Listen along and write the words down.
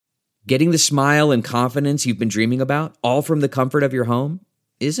Getting the smile and confidence you've been dreaming about, all from the comfort of your home,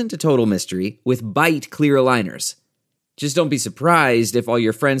 isn't a total mystery with Bite clear aligners. Just don't be surprised if all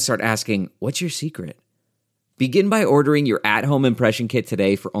your friends start asking, "What's your secret?" Begin by ordering your at-home impression kit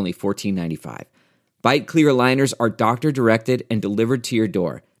today for only $14.95. Bite clear aligners are doctor-directed and delivered to your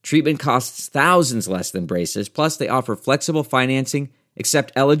door. Treatment costs thousands less than braces, plus they offer flexible financing,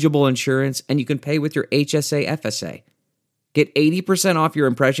 accept eligible insurance, and you can pay with your HSA FSA. Get 80% off your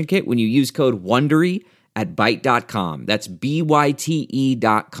impression kit when you use code WONDERY at Byte.com. That's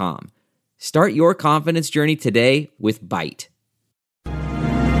BYTE.com. Start your confidence journey today with Byte.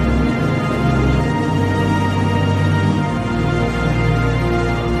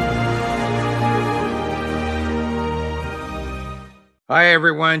 Hi,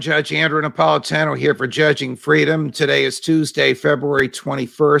 everyone. Judge Andrew Napolitano here for Judging Freedom. Today is Tuesday, February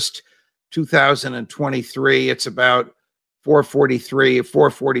 21st, 2023. It's about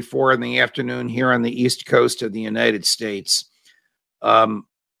 4:44 in the afternoon here on the East Coast of the United States.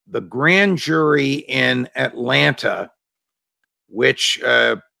 The grand jury in Atlanta, which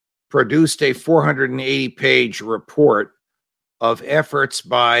produced a 480-page report of efforts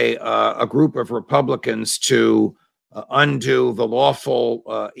by a group of Republicans to undo the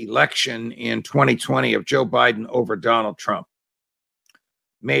lawful election in 2020 of Joe Biden over Donald Trump,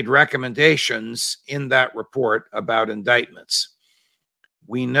 made recommendations in that report about indictments.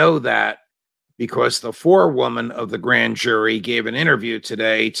 We know that because the forewoman of the grand jury gave an interview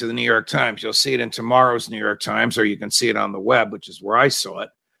today to the New York Times. You'll see it in tomorrow's New York Times, or you can see it on the web, which is where I saw it.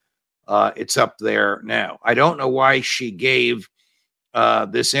 It's up there now. I don't know why she gave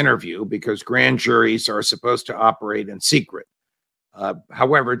this interview, because grand juries are supposed to operate in secret.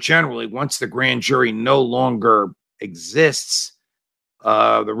 However, generally, once the grand jury no longer exists,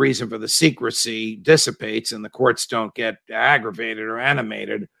 the reason for the secrecy dissipates and the courts don't get aggravated or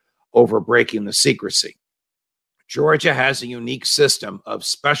animated over breaking the secrecy. Georgia has a unique system of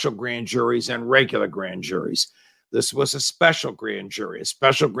special grand juries and regular grand juries. This was a special grand jury. A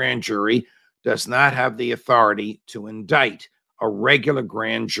special grand jury does not have the authority to indict. A regular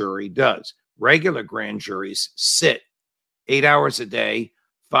grand jury does. Regular grand juries sit 8 hours a day,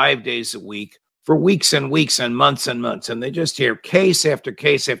 5 days a week, for weeks and weeks and months, and they just hear case after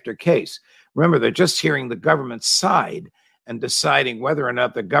case after case. Remember, they're just hearing the government's side and deciding whether or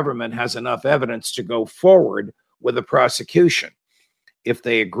not the government has enough evidence to go forward with a prosecution. If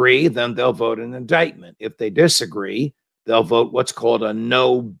they agree, then they'll vote an indictment. If they disagree, they'll vote what's called a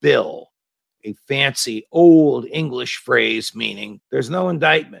no bill, a fancy old English phrase meaning there's no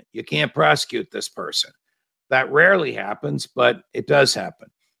indictment. You can't prosecute this person. That rarely happens, but it does happen.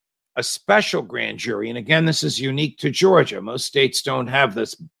 A special grand jury, and again, this is unique to Georgia. Most states don't have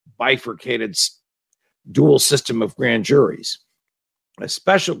this bifurcated dual system of grand juries. A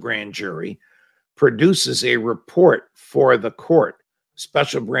special grand jury produces a report for the court.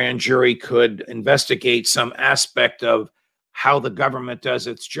 Special grand jury could investigate some aspect of how the government does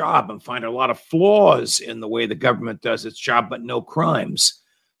its job and find a lot of flaws in the way the government does its job, but no crimes.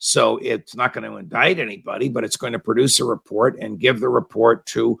 So it's not going to indict anybody, but it's going to produce a report and give the report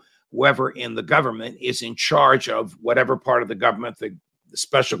to whoever in the government is in charge of whatever part of the government the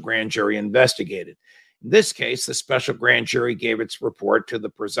special grand jury investigated. In this case, the special grand jury gave its report to the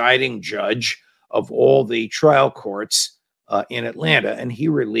presiding judge of all the trial courts in Atlanta, and he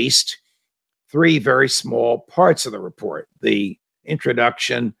released 3 very small parts of the report: the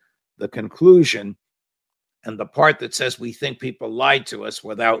introduction, the conclusion, and the part that says we think people lied to us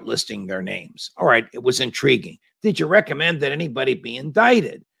without listing their names. All right, it was intriguing. Did you recommend that anybody be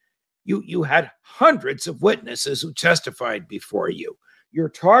indicted? You had hundreds of witnesses who testified before you. Your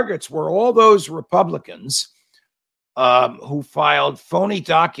targets were all those Republicans who filed phony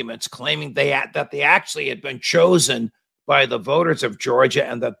documents claiming that they actually had been chosen by the voters of Georgia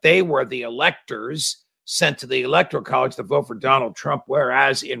and that they were the electors sent to the Electoral College to vote for Donald Trump,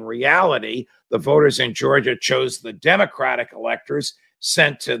 whereas in reality, the voters in Georgia chose the Democratic electors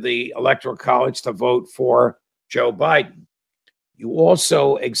sent to the Electoral College to vote for Joe Biden. You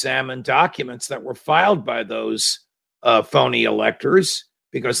also examined documents that were filed by those phony electors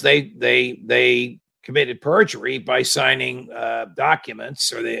because they committed perjury by signing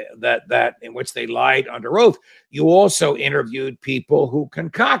documents or that in which they lied under oath. You also interviewed people who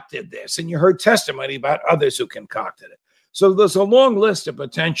concocted this, and you heard testimony about others who concocted it. So there's a long list of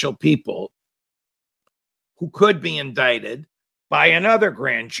potential people who could be indicted by another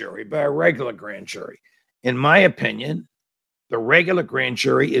grand jury, by a regular grand jury. In my opinion, the regular grand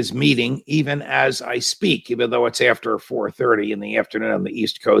jury is meeting even as I speak, even though it's after 4:30 in the afternoon on the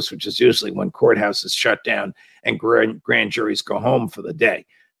East Coast, which is usually when courthouses shut down and grand juries go home for the day.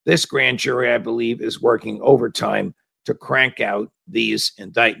 This grand jury, I believe, is working overtime to crank out these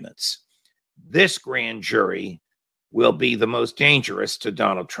indictments. This grand jury will be the most dangerous to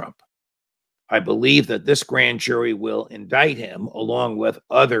Donald Trump. I believe that this grand jury will indict him along with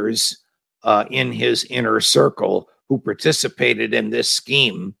others in his inner circle who participated in this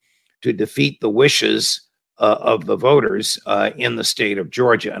scheme to defeat the wishes of the voters in the state of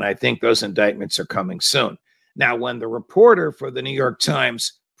Georgia. And I think those indictments are coming soon. Now, when the reporter for the New York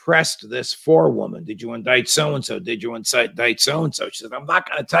Times pressed this forewoman, did you indict so-and-so? Did you indict so-and-so? She said, I'm not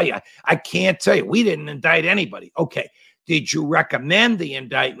going to tell you. I can't tell you. We didn't indict anybody. Okay. Did you recommend the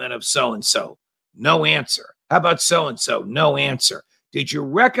indictment of so-and-so? No answer. How about so-and-so? No answer. Did you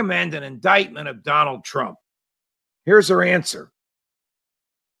recommend an indictment of Donald Trump? Here's her answer.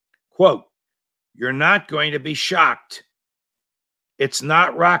 Quote, you're not going to be shocked. It's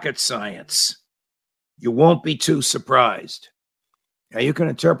not rocket science. You won't be too surprised. Now, you can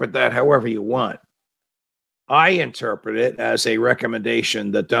interpret that however you want. I interpret it as a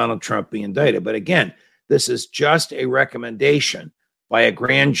recommendation that Donald Trump be indicted. But again, this is just a recommendation by a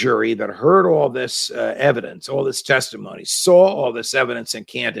grand jury that heard all this evidence, all this testimony, saw all this evidence and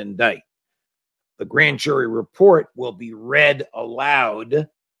can't indict. The grand jury report will be read aloud.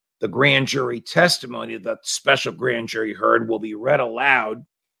 The grand jury testimony that the special grand jury heard will be read aloud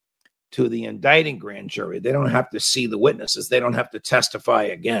to the indicting grand jury. They don't have to see the witnesses. They don't have to testify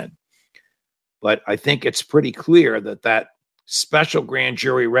again. But I think it's pretty clear that that special grand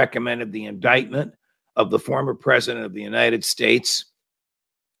jury recommended the indictment of the former president of the United States.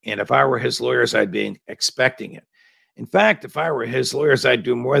 And if I were his lawyers, I'd be expecting it. In fact, if I were his lawyers, I'd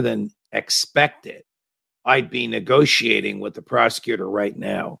do more than expect it. I'd be negotiating with the prosecutor right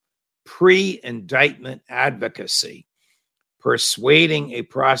now. Pre-indictment advocacy, persuading a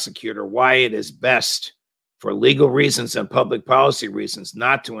prosecutor why it is best for legal reasons and public policy reasons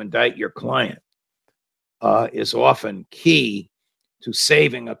not to indict your client is often key to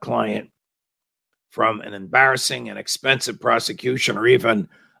saving a client from an embarrassing and expensive prosecution, or even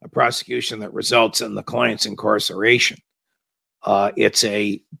a prosecution that results in the client's incarceration. It's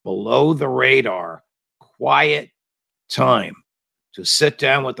a below the radar, quiet time to sit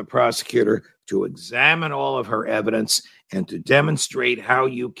down with the prosecutor, to examine all of her evidence, and to demonstrate how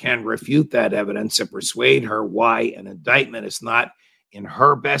you can refute that evidence and persuade her why an indictment is not in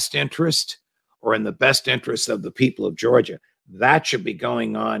her best interest or in the best interest of the people of Georgia. That should be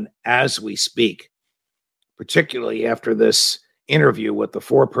going on as we speak, particularly after this interview with the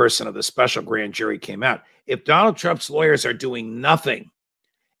foreperson of the special grand jury came out. If Donald Trump's lawyers are doing nothing,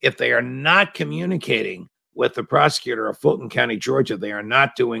 if they are not communicating with the prosecutor of Fulton County, Georgia, they are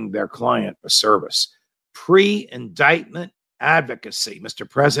not doing their client a service. Pre-indictment advocacy, Mr.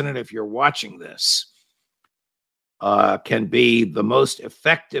 President, if you're watching this, can be the most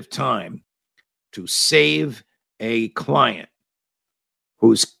effective time to save a client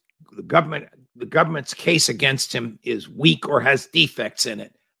whose the government's case against him is weak or has defects in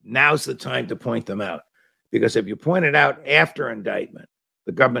it. Now's the time to point them out. Because if you point it out after indictment,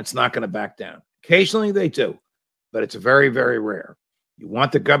 the government's not going to back down. Occasionally they do, but it's very, very rare. You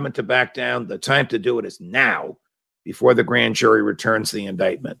want the government to back down. The time to do it is now, before the grand jury returns the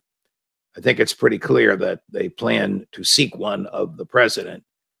indictment. I think it's pretty clear that they plan to seek one of the president,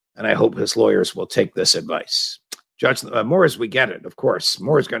 and I hope his lawyers will take this advice. Judge, more as we get it, of course.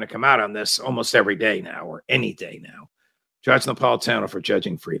 More is going to come out on this almost every day now, or any day now. Judge Napolitano for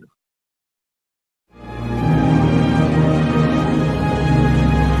Judging Freedom.